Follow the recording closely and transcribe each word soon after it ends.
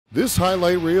This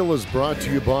highlight reel is brought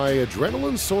to you by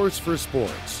Adrenaline Source for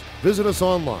Sports. Visit us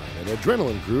online at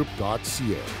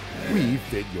adrenalinegroup.ca. We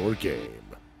fit your game.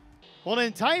 Well, an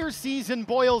entire season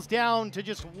boils down to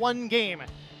just one game.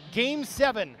 Game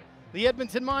 7, the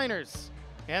Edmonton Miners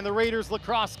and the Raiders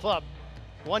Lacrosse Club.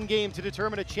 One game to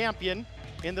determine a champion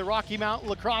in the Rocky Mountain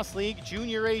Lacrosse League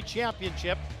Junior A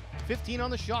Championship. 15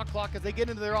 on the shot clock as they get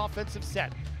into their offensive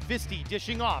set. Visty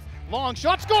dishing off. Long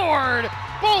shot scored!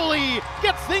 Boley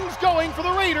gets things going for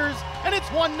the Raiders, and it's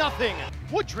 1-0.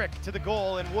 Woodrick to the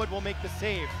goal, and Wood will make the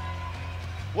save.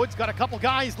 Wood's got a couple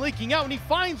guys leaking out, and he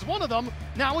finds one of them.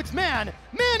 Now it's Mann.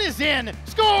 Mann is in!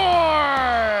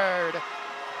 Scored!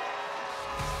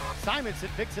 Simonson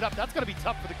picks it up. That's going to be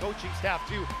tough for the coaching staff,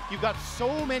 too. You've got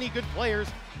so many good players.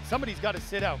 Somebody's got to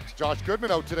sit out. Josh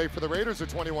Goodman out today for the Raiders, a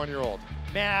 21-year-old.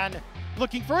 Mann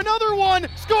looking for another one.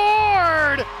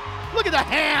 Scored! Look at the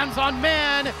hands on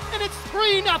Mann, and it's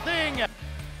 3-0.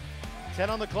 10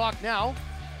 on the clock now.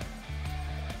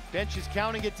 Bench is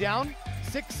counting it down.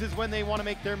 6 is when they want to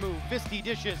make their move. Visty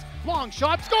dishes, long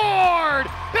shot, scored!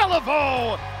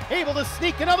 Beliveau able to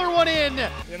sneak another one in.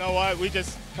 You know what, we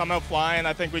just come out flying.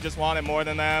 I think we just want it more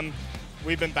than them.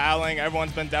 We've been battling,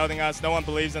 everyone's been doubting us, no one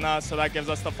believes in us, so that gives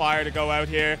us the fire to go out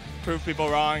here, prove people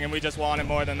wrong, and we just want it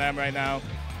more than them right now.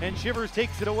 And Shivers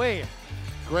takes it away.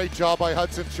 Great job by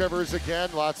Hudson Shivers again,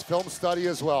 lots film study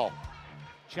as well.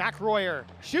 Jack Royer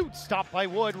shoots, stopped by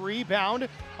Wood, rebound,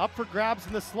 up for grabs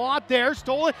in the slot there,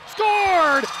 stolen,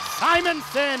 scored!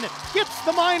 Simonson gets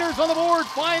the Miners on the board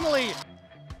finally.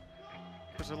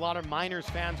 There's a lot of Miners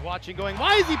fans watching going,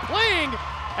 why is he playing?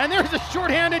 And there's a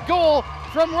shorthanded goal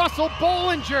from Russell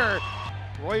Bollinger.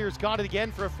 Royer's got it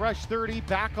again for a fresh 30,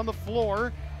 back on the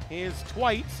floor is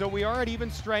Twite, so we are at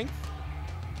even strength.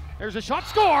 There's a shot,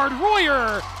 scored!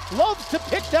 Royer loves to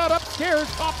pick that upstairs,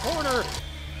 top corner.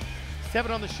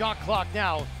 7 on the shot clock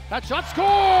now. That shot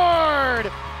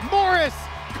scored! Morris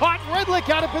caught Redlick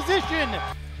out of position.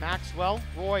 Maxwell,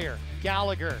 Royer,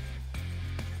 Gallagher.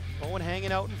 Bowen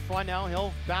hanging out in front now.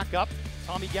 He'll back up.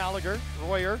 Tommy Gallagher,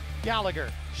 Royer,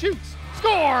 Gallagher. Shoots,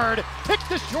 scored! Picked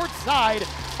the short side.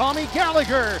 Tommy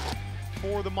Gallagher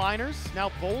for the Miners.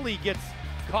 Now Boley gets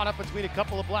caught up between a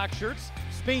couple of black shirts.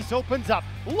 Space opens up.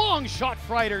 Long shot,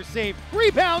 Freider save.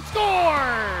 Rebound,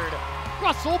 scored!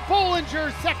 Russell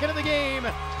Bollinger, second of the game.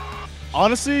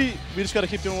 Honestly, we just got to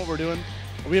keep doing what we're doing.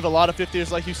 We have a lot of 50ers,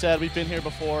 like you said. We've been here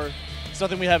before. It's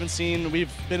nothing we haven't seen.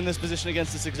 We've been in this position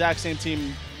against this exact same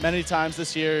team many times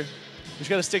this year. We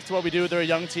just got to stick to what we do. They're a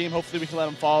young team. Hopefully we can let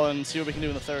them fall and see what we can do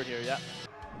in the third here, yeah.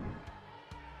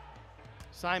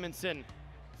 Simonson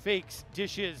fakes,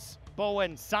 dishes,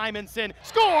 Bowen, Simonson,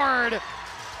 scored!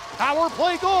 Power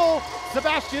play goal,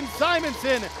 Sebastian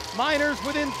Simonson. Miners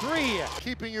within 3.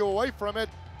 Keeping you away from it,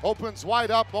 opens wide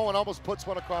up. Bowen almost puts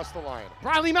one across the line.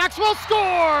 Briley Maxwell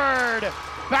scored!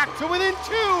 Back to within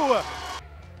 2.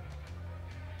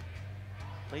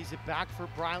 Plays it back for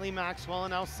Briley Maxwell,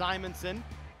 and now Simonson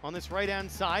on this right-hand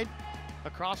side.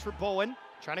 Across for Bowen,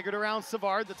 trying to get around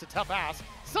Savard. That's a tough ask.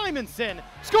 Simonson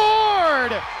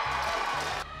scored!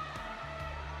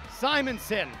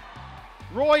 Simonson,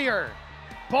 Royer,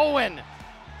 Bowen.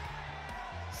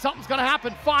 Something's gonna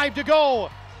happen, 5 to go.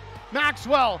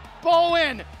 Maxwell,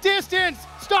 Bowen, distance,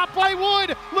 stopped by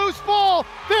Wood, loose ball.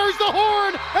 There's the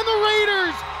horn, and the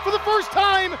Raiders, for the first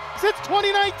time since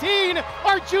 2019,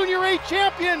 are Junior A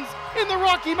champions in the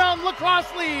Rocky Mountain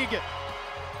Lacrosse League.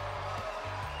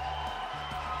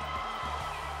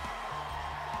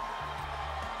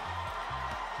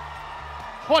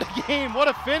 What a game, what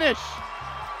a finish.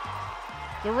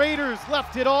 The Raiders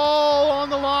left it all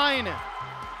on the line,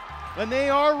 and they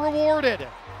are rewarded.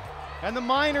 And the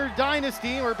Miner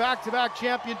dynasty, or back-to-back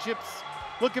championships,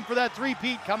 looking for that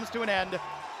three-peat, comes to an end.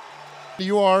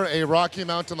 You are a Rocky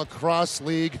Mountain Lacrosse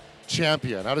League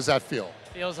champion. How does that feel?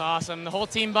 Feels awesome. The whole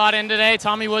team bought in today.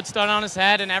 Tommy Wood stood on his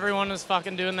head, and everyone was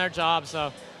fucking doing their job,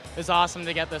 so it's awesome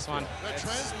to get this one. It's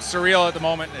surreal at the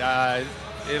moment.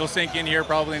 It'll sink in here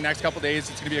probably in the next couple of days.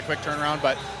 It's going to be a quick turnaround,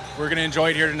 but we're going to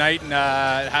enjoy it here tonight and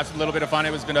have a little bit of fun.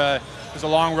 It was a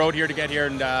long road here to get here,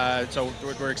 and so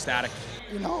we're ecstatic.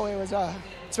 You know,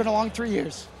 it's been a long 3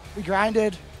 years. We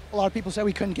grinded. A lot of people said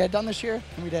we couldn't get it done this year,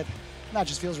 and we did. And that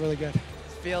just feels really good. It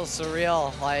feels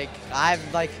surreal.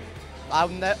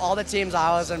 All the teams I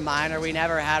was in minor, we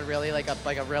never had really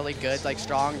a really good,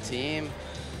 strong team.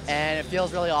 And it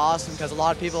feels really awesome because a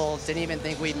lot of people didn't even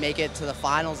think we'd make it to the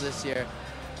finals this year.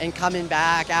 And coming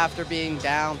back after being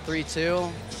down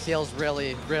 3-2 feels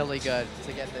really, really good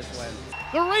to get this win.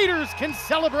 The Raiders can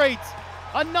celebrate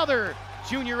another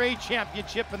Junior A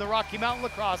championship in the Rocky Mountain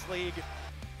Lacrosse League.